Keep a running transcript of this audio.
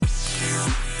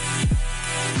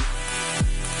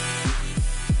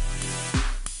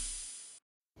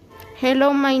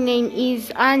Hello, my name is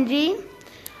Angie,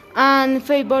 and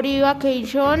favorite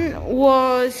vacation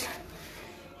was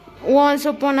once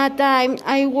upon a time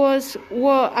I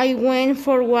went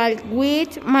for walk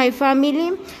with my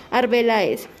family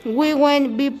Arbeláez. We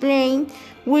went biplane.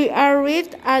 We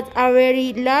arrived at a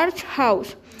very large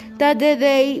house. That the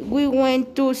day we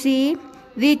went to see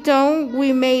the town,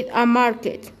 we made a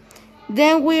market.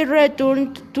 Then we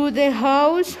returned to the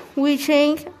house, we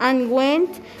changed and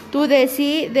went to the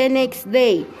sea the next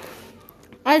day.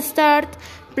 I started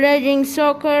playing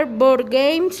soccer board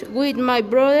games with my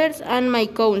brothers and my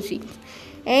cousins.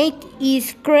 Ate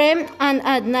ice cream and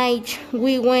at night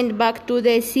we went back to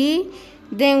the sea.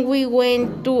 Then we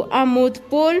went to a mud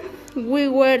pool. We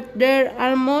were there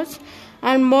almost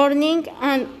all morning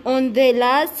and on the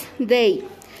last day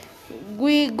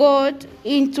we got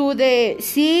into the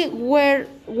sea,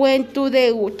 went to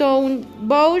the town,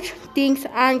 bought things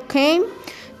and came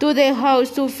to the house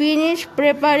to finish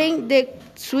preparing the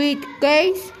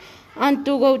suitcase and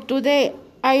to go to the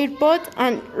airport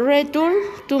and return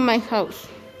to my house.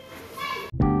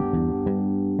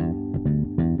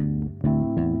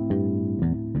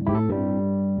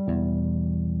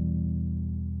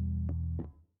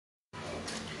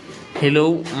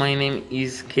 Hello, my name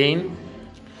is Kane.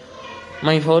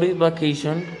 My favorite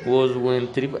vacation was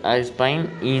when trip to Spain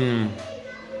in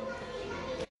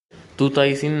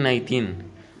 2019.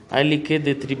 I liked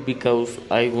the trip because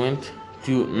I went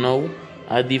to know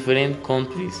a different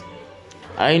countries.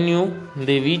 I knew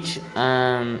the beach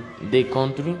and the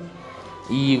country.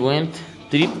 I went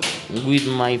trip with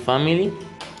my family.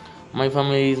 My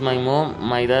family is my mom,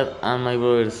 my dad, and my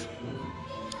brothers.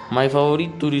 My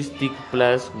favorite touristic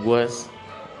place was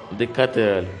the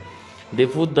cathedral. The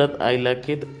food that I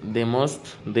liked the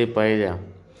most, the paella.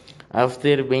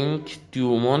 After being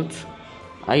 2 months,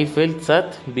 I felt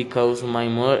sad because my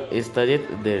mother stayed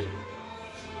there.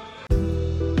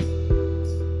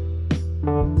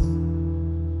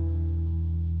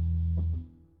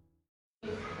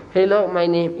 Hello, my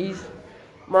name is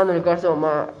Manuel Garza.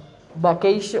 My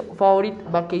favorite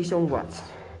vacation was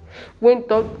went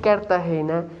to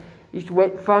Cartagena. It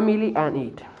with family and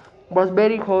it was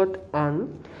very hot and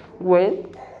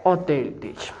went hotel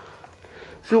beach.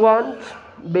 Swan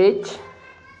beach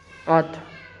at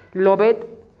Lobet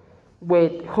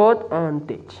with hot and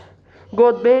beach.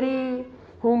 Got very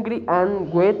hungry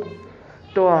and went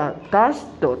to a task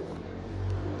dot.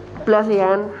 Plus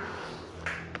and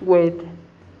went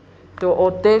to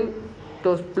hotel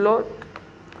to explore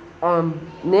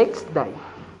next day.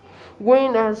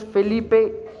 When as Felipe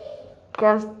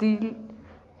Castile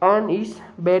and is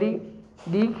very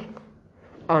big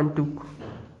and took.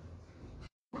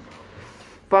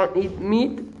 Fun it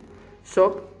meet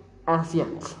shop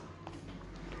Asians.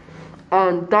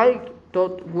 And I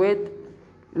thought wet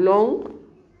long.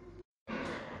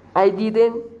 I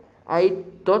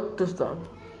thought to start.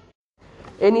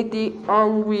 Anything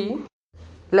and we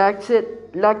liked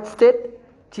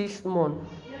this month.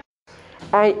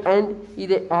 I and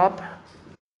it up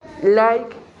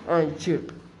like and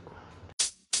chirp.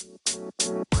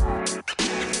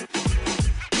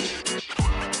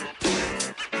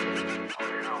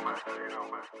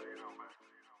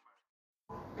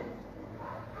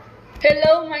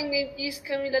 Hello, my name is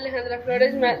Camila Alejandra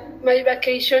Flores. My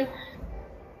vacation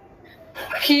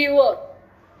here was.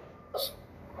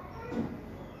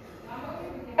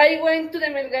 I went to the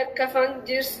Melgar Cafe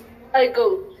years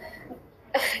ago.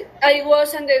 I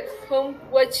was at the home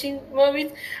watching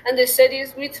movies and the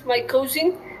series with my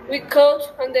cousin. We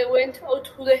caught and they went out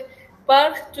to the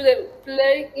park to the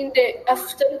play in the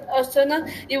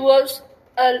afternoon. It was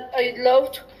I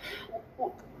loved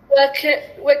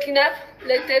waking up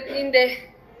later in the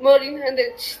morning and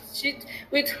the shit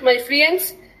with my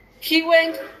friends. He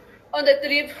went on the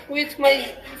trip with my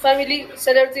family,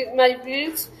 celebrating my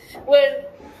birthday,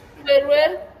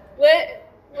 where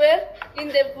in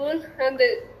the pool and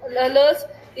a lot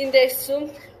in the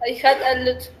sun. I had a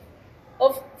lot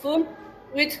of fun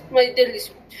with my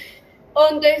delicious.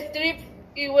 On the trip,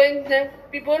 we went the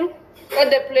people at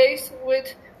the place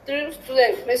with trips to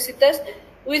the mesitas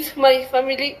with my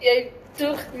family. I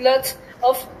took lots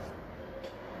of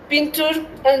pictures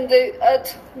and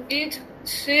did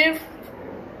serve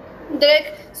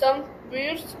drank some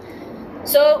beers.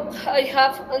 So I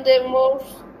have on the most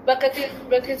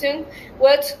vacation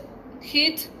what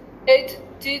hit it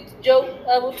did joke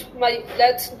about my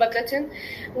last vacation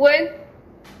when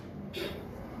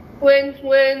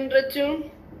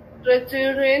returned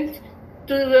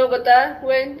to Bogota,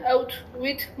 went out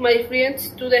with my friends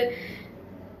to the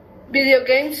video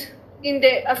games in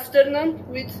the afternoon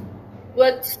with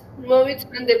watch movies,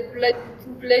 and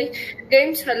play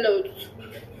games alone.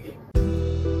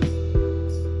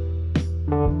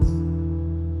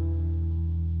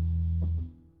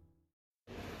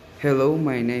 Hello,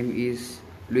 my name is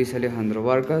Luis Alejandro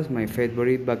Vargas. My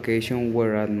favorite vacation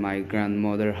were at my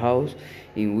grandmother's house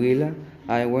in Huila.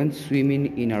 I went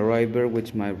swimming in a river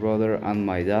with my brother and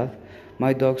my dad.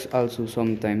 My dogs also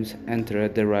sometimes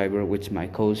entered the river with my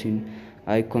cousin.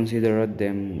 I considered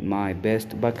them my best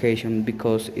vacation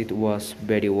because it was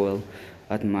very well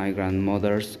at my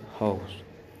grandmother's house.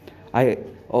 I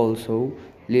also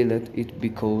liked it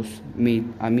because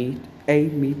I meet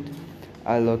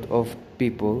a lot of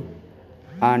people,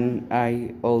 and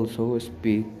I also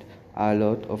spent a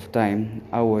lot of time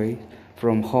away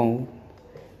from home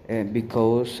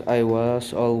because I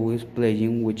was always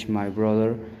playing with my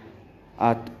brother.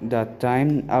 At that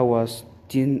time, I was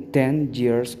 10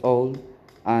 years old,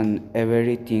 and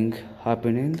everything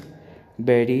happened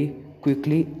very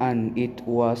quickly, and it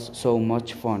was so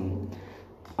much fun.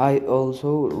 I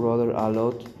also rode a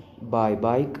lot by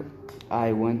bike.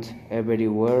 I went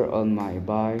everywhere on my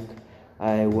bike.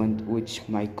 I went with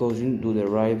my cousin to the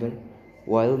river,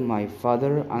 while my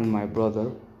father and my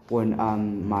brother went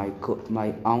on my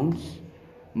aunt's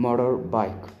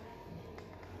motorbike.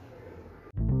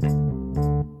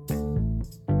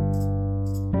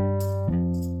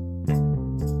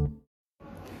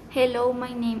 Hello,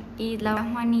 my name is Laura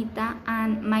Juanita,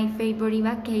 and my favorite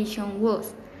vacation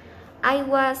was I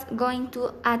was going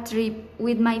to a trip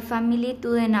with my family to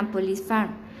the Annapolis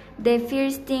farm. The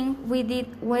first thing we did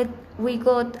when we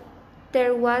got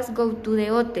there was go to the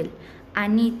hotel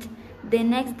and eat. The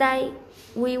next day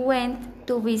we went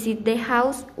to visit the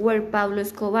house where Pablo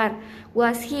Escobar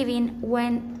was living.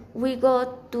 When we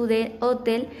got to the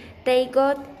hotel, they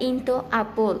got into a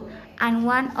pool, and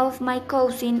one of my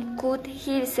cousins cut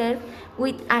herself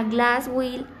with a glass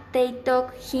wheel. They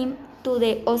took him to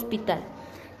the hospital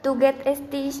to get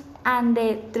stitched, and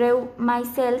they threw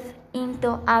myself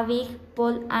into a big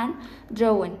pool and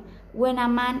drowned. When a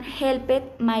man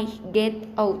helped me get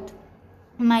out,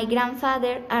 my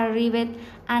grandfather arrived,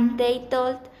 and they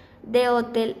told the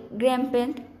hotel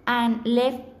grandparents and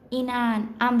left in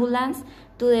an ambulance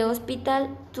to the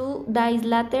hospital. 2 days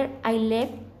later, I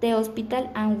left the hospital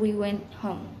and we went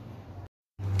home.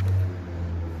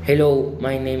 Hello,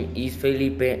 my name is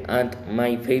Felipe, and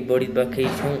my favorite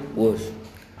vacation was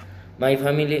my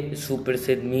family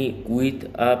superseded me with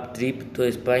a trip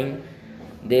to Spain.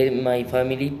 There my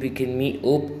family picked me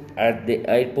up at the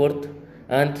airport,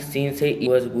 and since it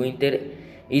was winter,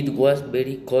 it was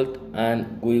very cold,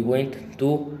 and we went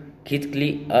to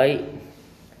quickly. I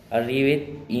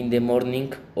arrived in the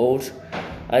morning hours.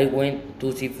 I went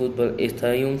to see football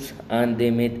stadiums and they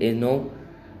made snow.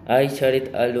 I shared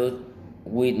a lot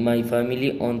with my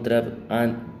family on trip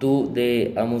and to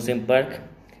the amusement park,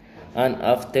 and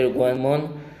after 1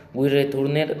 month we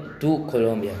returned to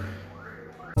Colombia.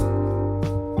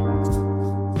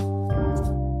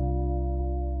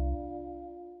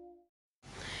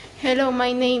 Hello,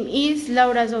 my name is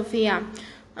Laura Sofia,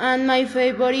 and my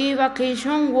favorite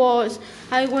vacation was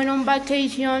I went on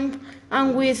vacation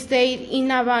and we stayed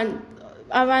in a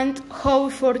band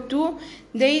house for 2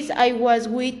 days. I was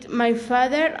with my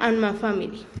father and my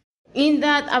family. In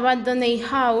that abandoned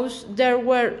house, there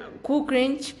were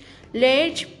cockroaches,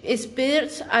 large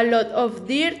spiders, a lot of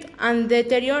dirt, and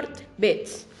deteriorated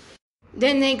beds.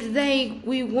 The next day,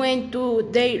 we went to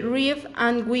the reef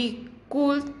and we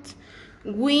could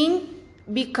win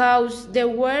because the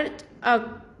weather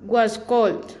was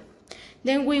cold.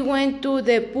 Then we went to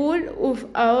the pool of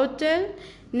a hotel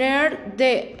near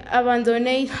the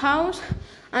abandoned house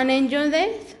and enjoyed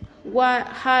it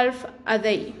half a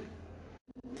day.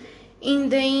 In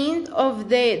the end of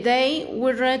the day,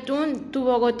 we returned to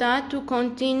Bogota to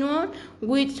continue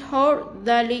with our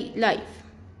daily life.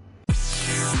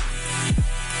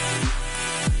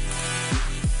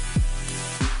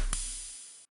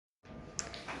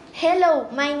 Hello,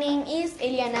 my name is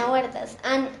Eliana Huertas,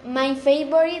 and my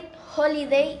favorite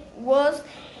holiday was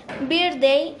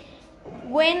birthday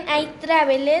when I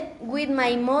traveled with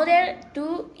my mother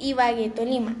to Ibagué,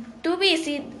 Tolima, to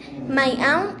visit my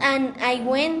aunt, and I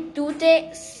went to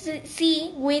the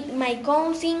sea with my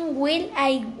cousin while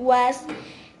I was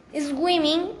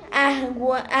swimming.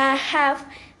 A half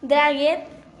dragged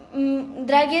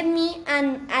me,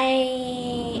 and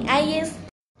I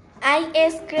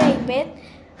scraped.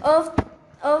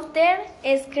 After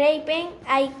scraping,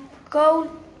 I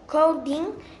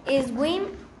couldn't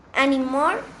swim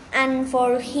anymore, and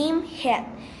for him had.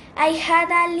 I had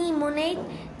a lemonade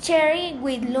cherry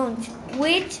with lunch,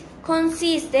 which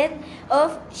consisted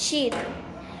of shit,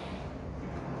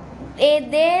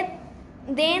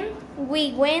 Then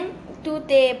we went to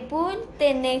the pool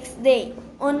the next day.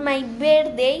 On my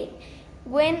birthday,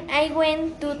 when I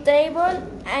went to travel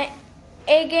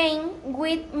again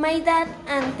with my dad,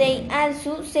 and they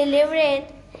also celebrate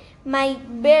my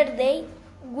birthday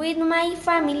with my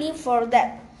family for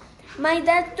that. My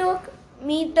dad took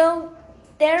me to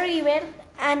the river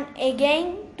and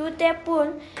again to the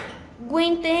pool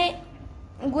with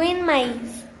my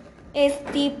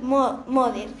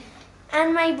stepmother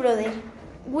and my brother.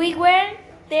 We were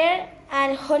there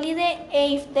on holiday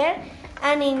after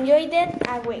and enjoyed it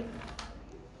away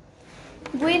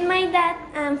with my dad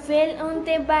and fell on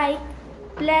the bike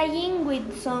playing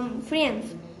with some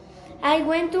friends. I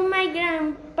went to my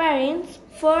grandparents'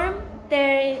 farm.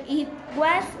 There it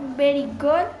was very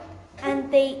cold,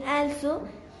 and they also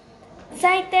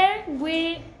sighted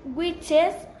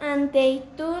witches, and they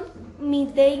told me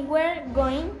they were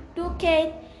going to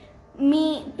kill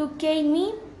me.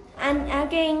 And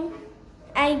again,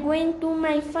 I went to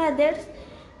my father's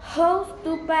house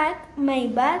to pack my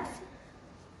bags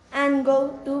and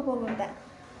go to Bogota.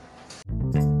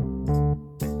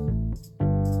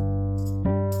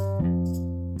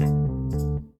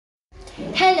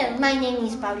 Hello, my name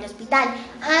is Pablo Hospital,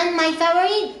 and my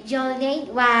favorite holiday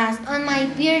was on my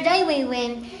birthday. We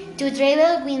went to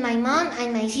travel with my mom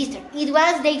and my sister. It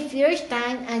was the first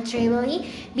time I traveled.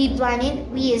 We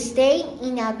planned. We stayed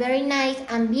in a very nice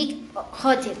and big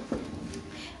hotel.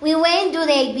 We went to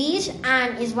the beach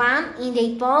and swam in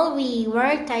the pool. We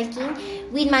were talking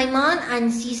with my mom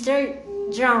and sister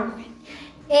drowned.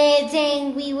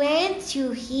 Then we went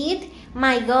to eat.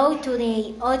 My go to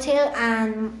the hotel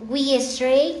and we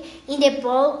stayed in the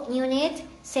pool unit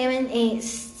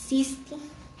 760.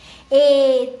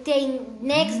 The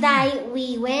next day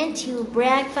we went to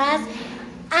breakfast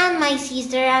and my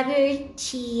sister Abby,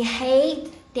 she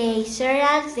ate the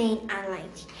cereals and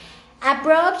light.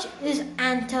 Approached us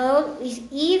and told us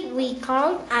if we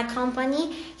could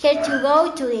accompany her to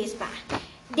go to the spa.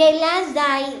 The last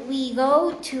day we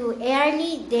go to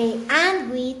early day and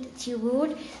with to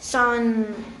good some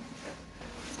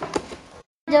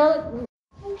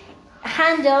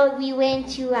handle we went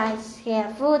to a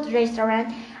food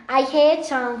restaurant. I had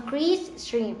some crisp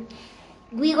shrimp.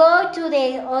 We go to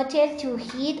the hotel to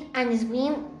eat and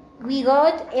swim. We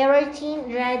got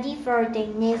everything ready for the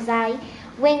next day.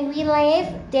 When we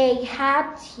left, they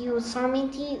had to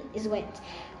submit sweat.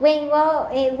 When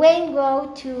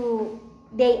go to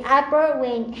the upper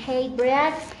when hay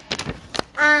breaks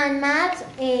and Max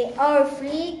our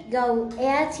fleet go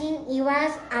 18. He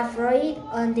was afraid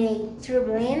on the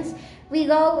turbulence. We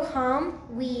go home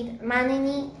with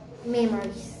many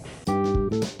memories.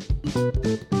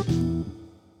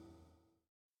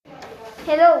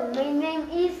 Hello, my name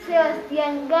is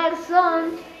Sebastian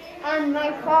Garzon, and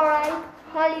my favorite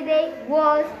holiday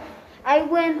was I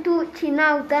went to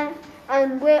Chinauta,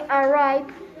 and we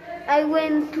arrived. I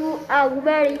went to a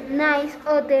very nice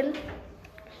hotel,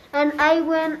 and I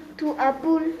went to a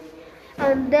pool,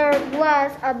 and there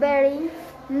was a very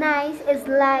nice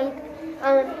slide,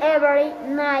 and every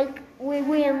night we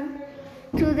went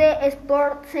to the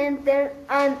sports center,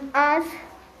 and as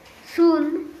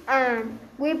soon and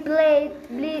we played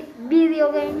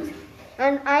video games,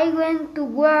 and I went to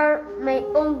where my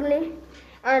uncle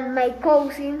and my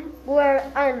cousin were,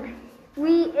 and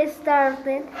we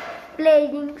started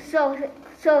playing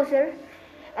soccer,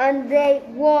 and they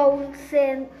would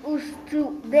send us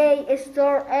to the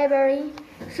store every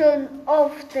so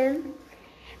often.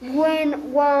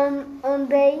 When one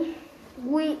day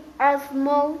we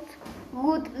almost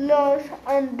got lost,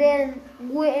 and then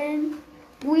when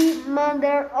we made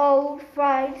our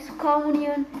first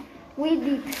communion, we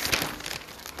did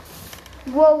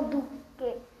go to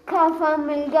Cafa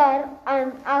Melgar,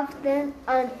 and after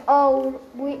an hour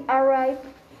we arrived,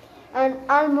 and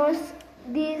almost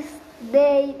this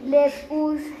day left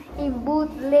us in, but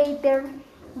later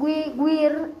we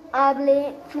were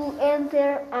able to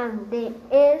enter, and the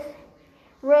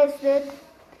rested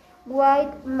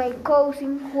with my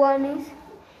cousin Juanes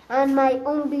and my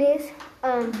uncles,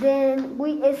 and then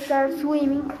we start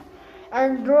swimming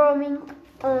and drumming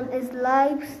on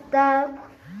slides that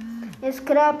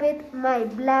scraped my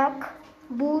black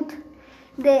boot.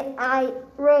 Then I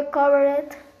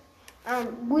recovered,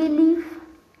 and we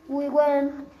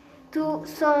went to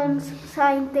some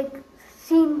synthetic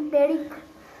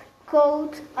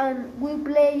court, and we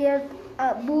played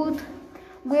a boot.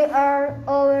 We are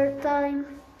over time,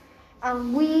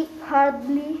 and we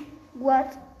hardly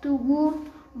what to do,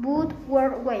 but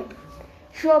were wait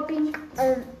shopping,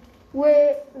 and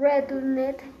we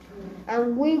returned,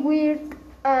 and we were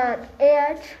at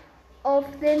edge of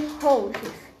the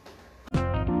houses.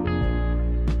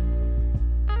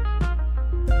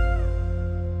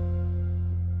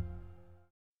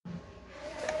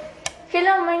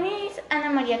 Hello, my name is Ana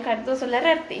María Cardoso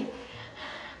Lararte.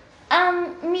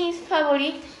 My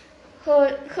favorite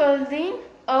holding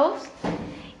house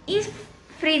is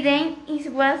Friday.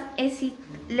 It was a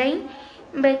lane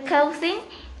because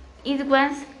it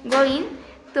was going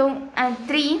to a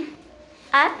tree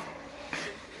at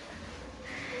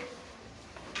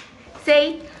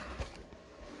 6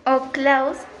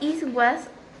 o'clock. It was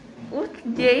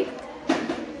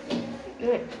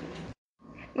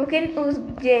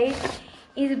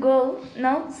is go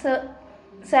now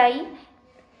say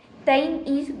time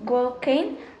is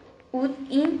walking out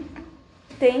in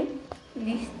 10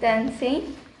 distance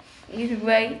is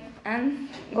right and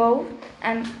go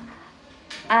and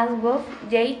as both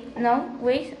Jay now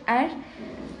ways are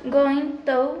going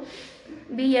to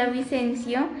Villa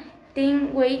Vicencio.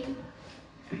 Then wait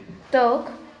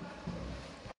talk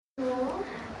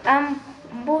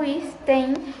boys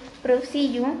ten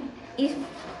procedure is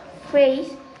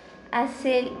face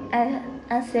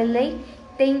accelerate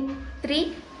ten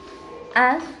three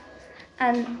as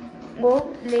and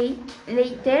go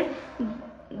later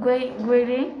where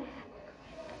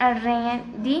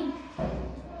around the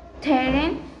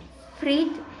terrain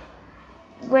free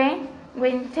when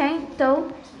time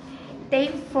to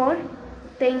take for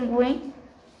ten when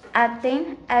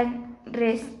attend and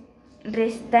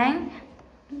restant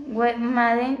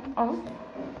madden of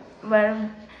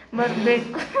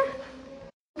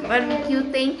barbecue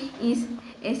thing is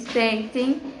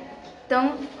starting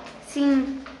to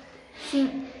sing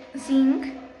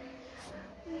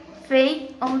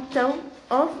fade out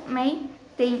of my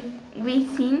thing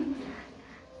within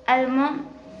almond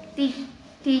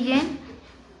tigen.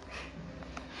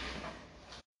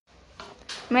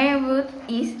 My root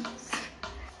is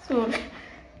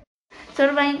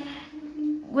surviving.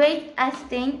 Wait as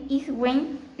ten is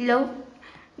when low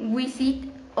visit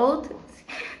out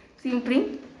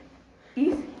simply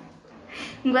is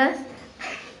was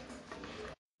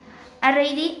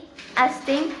already as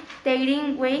ten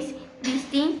taking ways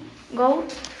distinct go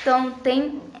to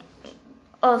ten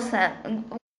osa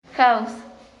house.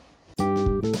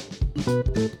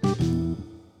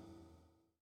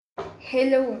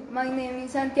 Hello, my name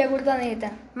is Santiago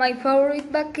Urdaneta. My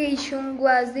favorite vacation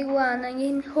was the one I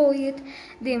enjoyed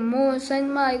the most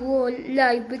in my whole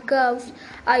life because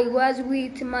I was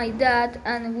with my dad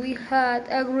and we had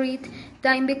a great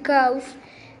time because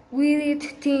we did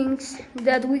things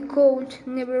that we could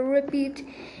never repeat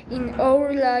in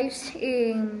our lives.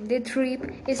 The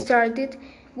trip started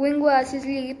when I was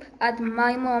asleep at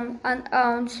my mom and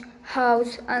aunt's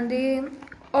house and the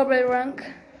overran.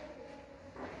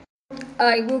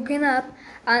 I woken up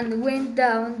and went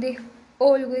down the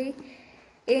hallway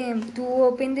to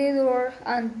open the door,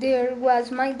 and there was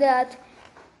my dad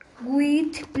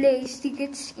with place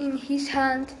tickets in his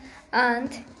hand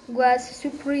and was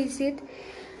surprised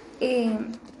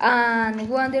and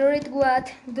wondered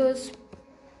what those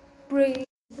prices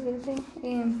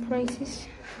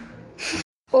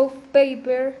of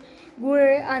paper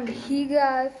were, and he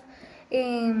gave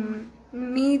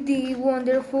me the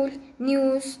wonderful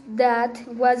news that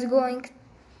was going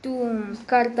to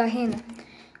Cartagena.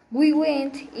 We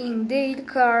went in their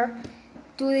car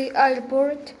to the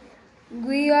airport.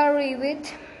 We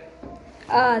arrived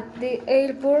at the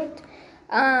airport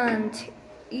and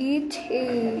it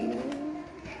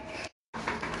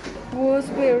was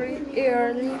very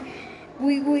early.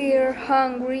 We were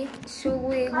hungry, so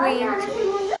we went.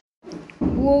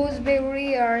 Was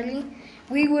very early.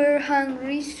 We were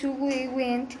hungry, so we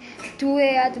went to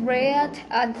eat bread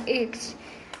and eggs.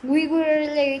 We were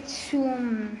late, so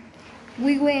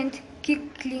we went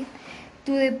quickly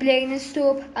to the plane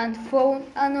stop and found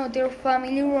another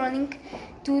family running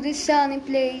to the sunny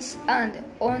place. And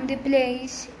on the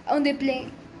plane,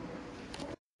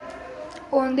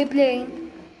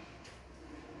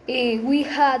 we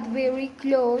had very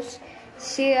close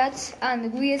seats,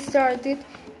 and we started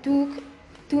to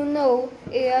know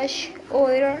each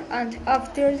other, and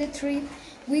after the trip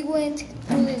we went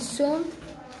to the sun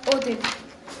hotel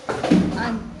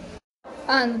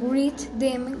and greet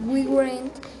them. We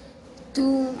went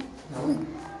to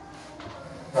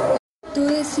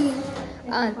the sea,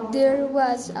 and there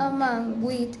was a man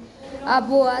with a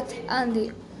boat, and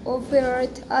they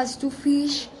offered us to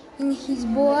fish in his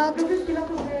boat,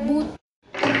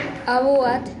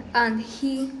 and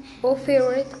he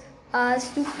offered us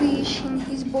to fish in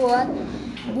his boat,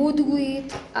 but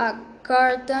with a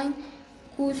carton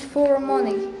cost for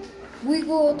money. We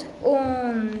got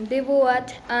on the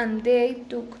boat and they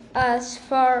took us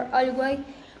far away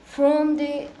from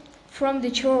the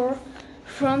shore,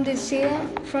 from the sea.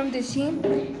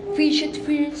 Fished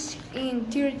first in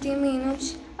 30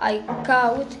 minutes. I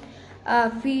caught a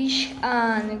fish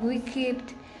and we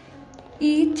kept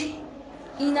it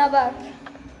in a bag.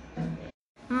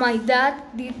 My dad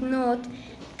did not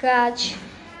catch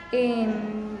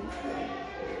anything.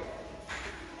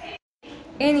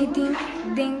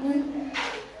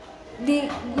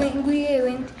 When we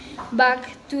went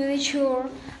back to the shore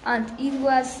and it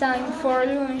was time for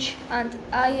lunch and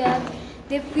I had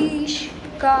the fish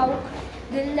caught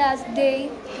the last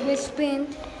day, we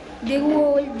spent the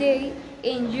whole day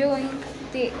enjoying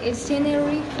the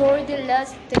scenery for the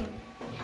last 10